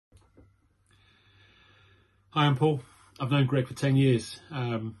Hi, I'm Paul. I've known Greg for 10 years.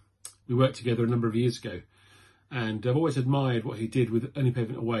 We worked together a number of years ago, and I've always admired what he did with Only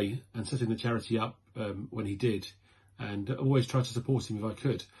Pavement Away and setting the charity up when he did, and I always tried to support him if I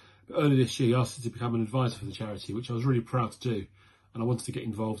could. But earlier this year he asked me to become an advisor for the charity, which I was really proud to do, and I wanted to get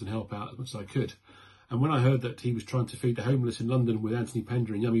involved and help out as much as I could. And when I heard that he was trying to feed the homeless in London with Anthony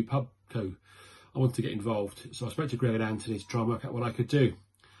Pender and Yummy Pub Co, I wanted to get involved. So I spoke to Greg and Anthony to try and work out what I could do.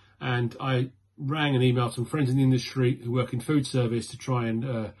 And I rang and emailed some friends in the industry who work in food service to try and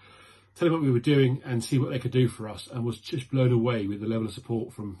tell them what we were doing and see what they could do for us, and was just blown away with the level of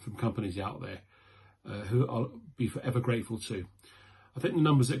support from companies out there who I'll be forever grateful to. I think the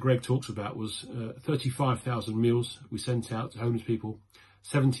numbers that Greg talks about was 35,000 meals we sent out to homeless people,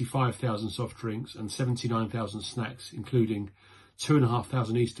 75,000 soft drinks and 79,000 snacks, including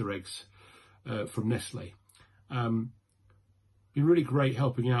 2,500 Easter eggs from Nestle. Been really great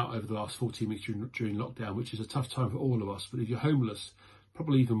helping out over the last 14 weeks during lockdown, which is a tough time for all of us, but if you're homeless,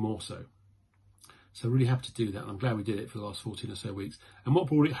 probably even more so. So really happy to do that, and I'm glad we did it for the last 14 or so weeks. And what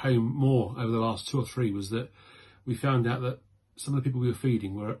brought it home more over the last 2 or 3 was that we found out that some of the people we were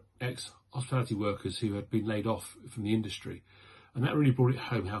feeding were ex-hospitality workers who had been laid off from the industry. And that really brought it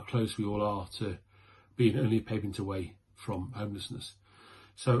home how close we all are to being only a pavement away from homelessness.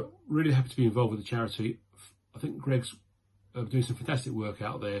 So really happy to be involved with the charity. I think Greg's doing some fantastic work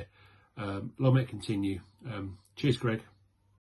out there. Long may it continue. Cheers, Greg.